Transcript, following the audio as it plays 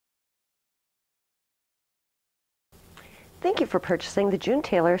Thank you for purchasing the June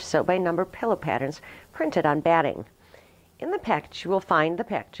Tailor SewByNumber pillow patterns printed on batting. In the package you will find the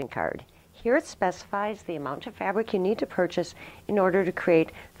packaging card. Here it specifies the amount of fabric you need to purchase in order to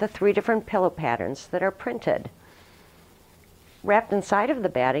create the 3 different pillow patterns that are printed. Wrapped inside of the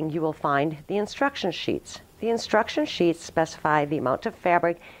batting you will find the instruction sheets. The instruction sheets specify the amount of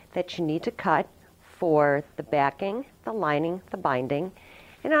fabric that you need to cut for the backing, the lining, the binding,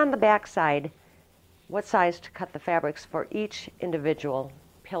 and on the back side what size to cut the fabrics for each individual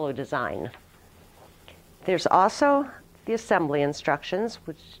pillow design. There's also the assembly instructions,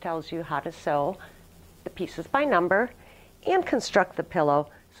 which tells you how to sew the pieces by number and construct the pillow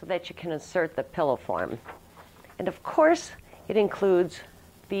so that you can insert the pillow form. And of course, it includes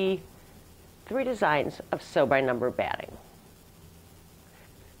the 3 designs of SewByNumber batting.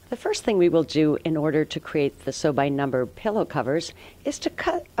 The first thing we will do in order to create the SewByNumber pillow covers is to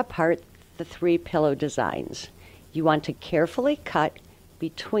cut apart the 3 pillow designs. You want to carefully cut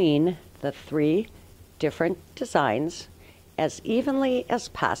between the 3 different designs as evenly as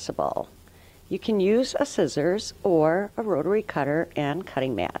possible. You can use a scissors or a rotary cutter and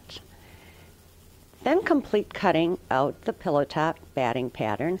cutting mat. Then complete cutting out the pillow top batting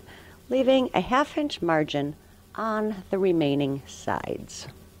pattern, leaving a 1/2 inch margin on the remaining sides.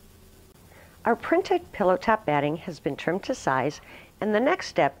 Our printed pillow top batting has been trimmed to size, and the next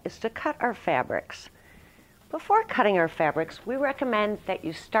step is to cut our fabrics. Before cutting our fabrics, we recommend that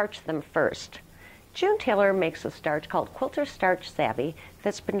you starch them first. June Tailor makes a starch called Quilter Starch Savvy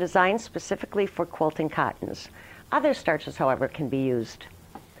that's been designed specifically for quilting cottons. Other starches, however, can be used.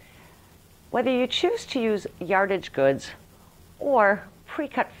 Whether you choose to use yardage goods or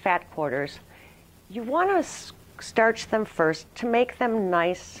pre-cut fat quarters, you want to starch them first to make them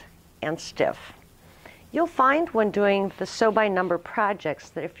nice and stiff. You'll find when doing the SewByNumber projects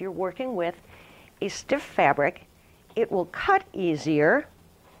that if you're working with a stiff fabric, it will cut easier,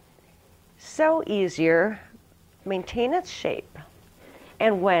 sew easier, maintain its shape,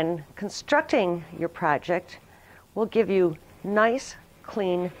 and when constructing your project, will give you nice,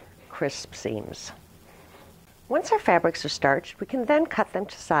 clean, crisp seams. Once our fabrics are starched, we can then cut them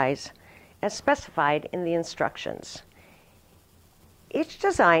to size as specified in the instructions. Each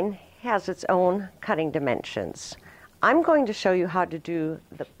design has its own cutting dimensions. I'm going to show you how to do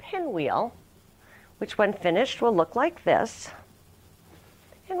the pinwheel, which when finished will look like this.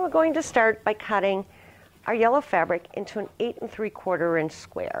 And we're going to start by cutting our yellow fabric into an 8 3/4 inch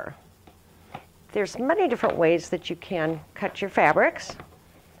square. There's many different ways that you can cut your fabrics.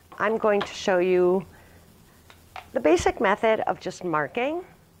 I'm going to show you the basic method of just marking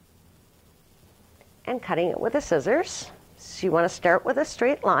and cutting it with the scissors. So you want to start with a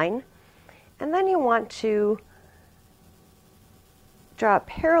straight line, and then you want to draw a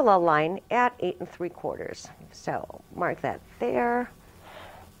parallel line at 8 3/4. So mark that there,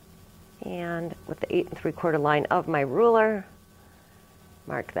 and with the 8 3/4 line of my ruler,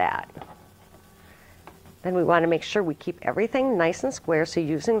 mark that. Then we want to make sure we keep everything nice and square, so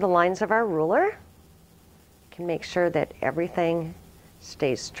using the lines of our ruler, you can make sure that everything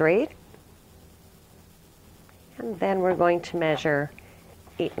stays straight. And then we're going to measure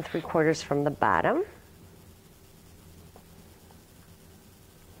 8 3/4 from the bottom,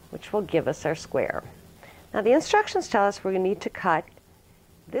 which will give us our square. Now the instructions tell us we need to cut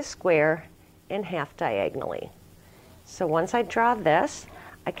this square in half diagonally. So once I draw this,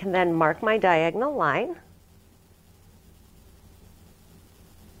 I can then mark my diagonal line.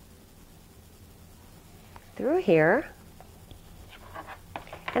 Through here,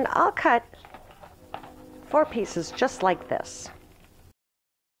 and I'll cut 4 pieces just like this.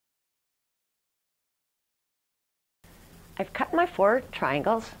 I've cut my 4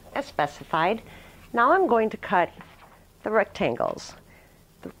 triangles as specified. Now I'm going to cut the rectangles.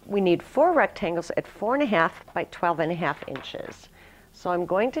 We need 4 rectangles at 4.5 by 12.5 inches. So I'm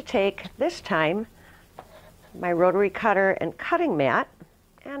going to take, this time, my rotary cutter and cutting mat,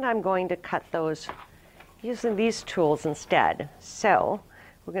 and I'm going to cut those using these tools instead. So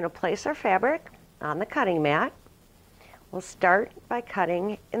we're going to place our fabric on the cutting mat. We'll start by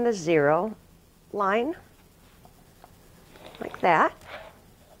cutting in the 0 line, like that.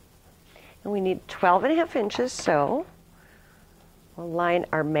 And we need 12.5 inches, so we'll line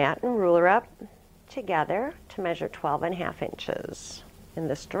our mat and ruler up together to measure 12.5 inches in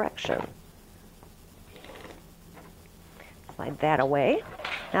this direction. Slide that away.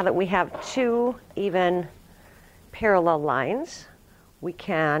 Now that we have 2 even parallel lines, we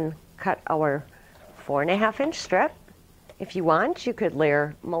can cut our 4.5 inch strip. If you want, you could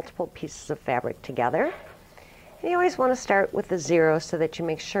layer multiple pieces of fabric together. And you always want to start with the 0 so that you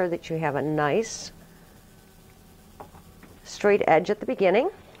make sure that you have a nice straight edge at the beginning.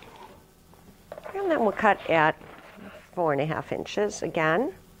 And then we'll cut at 4.5 inches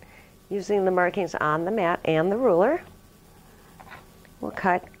again, using the markings on the mat and the ruler. We'll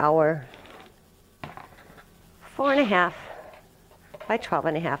cut our 4.5 by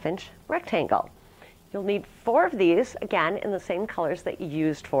 12.5 inch rectangle. You'll need 4 of these, again, in the same colors that you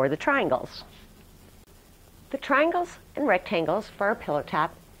used for the triangles. The triangles and rectangles for our pillow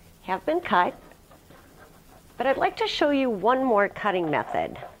top have been cut, but I'd like to show you one more cutting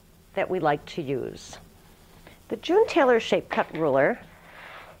method that we like to use. The June Tailor Shape Cut Ruler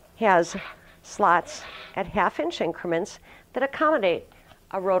has slots at 1/2 inch increments that accommodate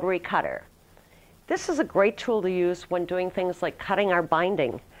a rotary cutter. This is a great tool to use when doing things like cutting our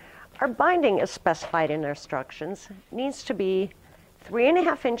binding. Our binding is specified in our instructions. It needs to be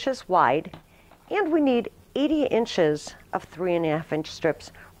 3.5 inches wide, and we need 80 inches of 3.5 inch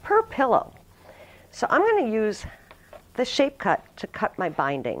strips per pillow. So I'm going to use the shape cut to cut my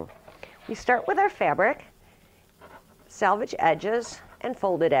binding. We start with our fabric, salvage edges, and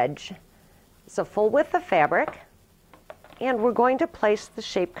folded edge. So full width of fabric, and we're going to place the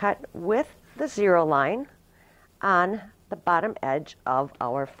shape cut with the 0 line on the bottom edge of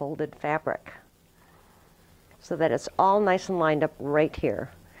our folded fabric so that it's all nice and lined up right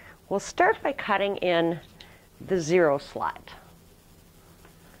here. We'll start by cutting in the 0 slot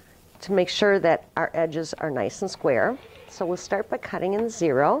to make sure that our edges are nice and square. So we'll start by cutting in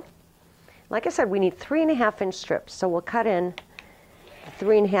 0. Like I said, we need 3.5 inch strips, so we'll cut in the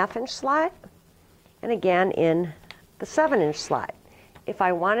 3.5 inch slot and again in the 7 inch slot. If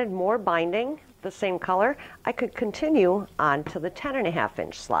I wanted more binding, the same color, I could continue on to the 10.5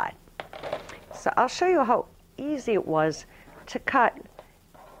 inch slot. So I'll show you how easy it was to cut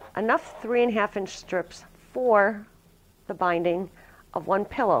enough 3.5 inch strips for the binding of one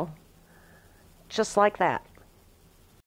pillow, just like that.